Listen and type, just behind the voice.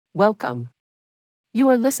Welcome. You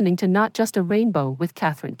are listening to Not Just a Rainbow with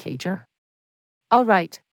Catherine Cager. All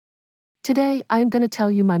right. Today, I am going to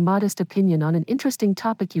tell you my modest opinion on an interesting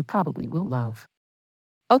topic you probably will love.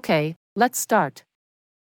 Okay, let's start.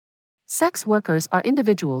 Sex workers are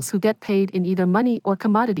individuals who get paid in either money or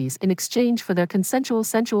commodities in exchange for their consensual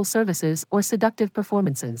sensual services or seductive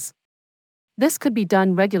performances. This could be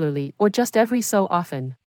done regularly or just every so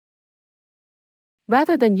often.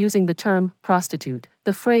 Rather than using the term prostitute,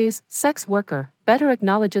 the phrase sex worker better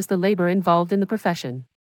acknowledges the labor involved in the profession.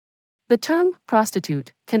 The term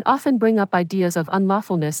prostitute can often bring up ideas of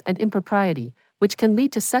unlawfulness and impropriety, which can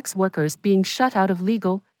lead to sex workers being shut out of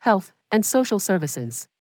legal, health, and social services.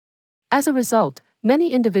 As a result,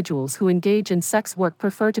 many individuals who engage in sex work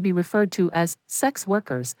prefer to be referred to as sex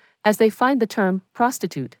workers, as they find the term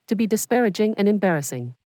prostitute to be disparaging and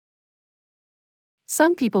embarrassing.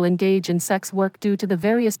 Some people engage in sex work due to the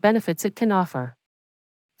various benefits it can offer.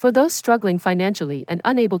 For those struggling financially and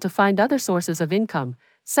unable to find other sources of income,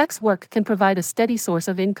 sex work can provide a steady source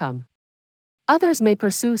of income. Others may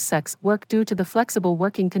pursue sex work due to the flexible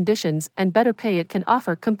working conditions and better pay it can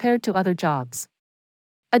offer compared to other jobs.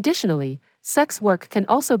 Additionally, sex work can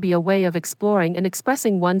also be a way of exploring and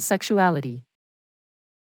expressing one's sexuality.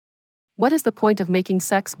 What is the point of making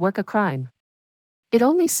sex work a crime? It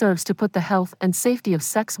only serves to put the health and safety of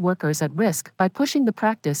sex workers at risk by pushing the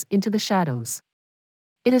practice into the shadows.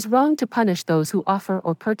 It is wrong to punish those who offer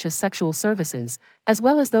or purchase sexual services, as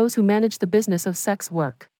well as those who manage the business of sex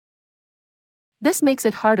work. This makes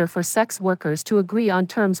it harder for sex workers to agree on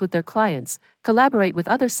terms with their clients, collaborate with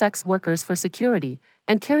other sex workers for security,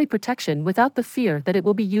 and carry protection without the fear that it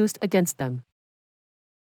will be used against them.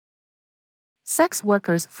 Sex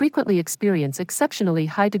workers frequently experience exceptionally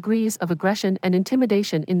high degrees of aggression and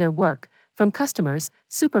intimidation in their work, from customers,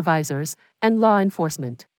 supervisors, and law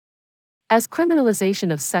enforcement. As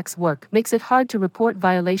criminalization of sex work makes it hard to report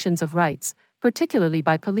violations of rights, particularly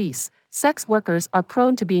by police, sex workers are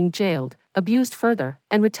prone to being jailed, abused further,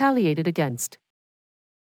 and retaliated against.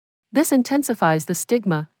 This intensifies the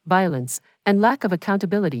stigma, violence, and lack of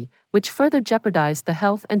accountability, which further jeopardize the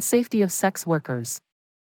health and safety of sex workers.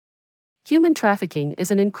 Human trafficking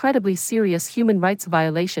is an incredibly serious human rights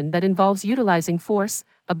violation that involves utilizing force,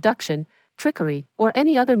 abduction, trickery, or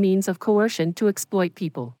any other means of coercion to exploit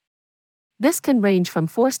people. This can range from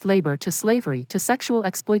forced labor to slavery to sexual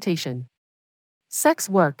exploitation. Sex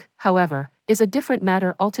work, however, is a different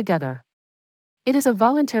matter altogether. It is a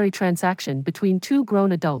voluntary transaction between two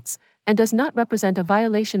grown adults and does not represent a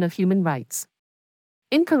violation of human rights.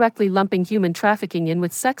 Incorrectly lumping human trafficking in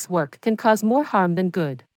with sex work can cause more harm than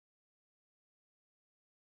good.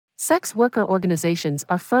 Sex worker organizations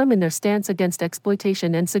are firm in their stance against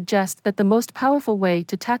exploitation and suggest that the most powerful way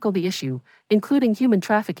to tackle the issue, including human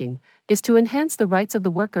trafficking, is to enhance the rights of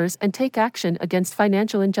the workers and take action against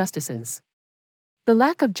financial injustices. The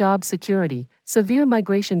lack of job security, severe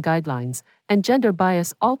migration guidelines, and gender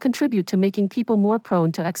bias all contribute to making people more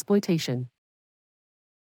prone to exploitation.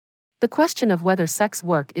 The question of whether sex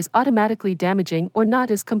work is automatically damaging or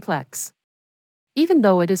not is complex. Even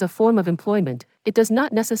though it is a form of employment, it does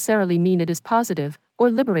not necessarily mean it is positive,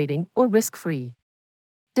 or liberating, or risk-free.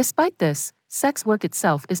 Despite this, sex work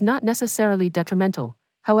itself is not necessarily detrimental.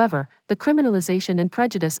 However, the criminalization and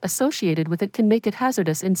prejudice associated with it can make it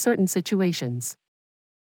hazardous in certain situations.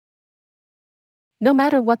 No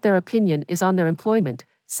matter what their opinion is on their employment,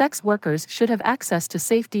 sex workers should have access to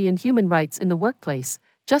safety and human rights in the workplace,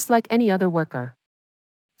 just like any other worker.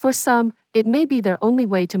 For some, it may be their only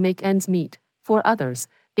way to make ends meet. For others,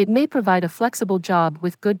 it may provide a flexible job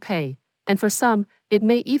with good pay, and for some, it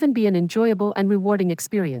may even be an enjoyable and rewarding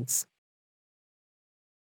experience.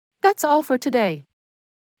 That's all for today.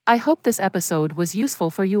 I hope this episode was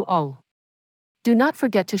useful for you all. Do not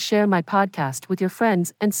forget to share my podcast with your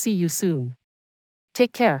friends and see you soon.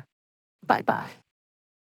 Take care. Bye-bye.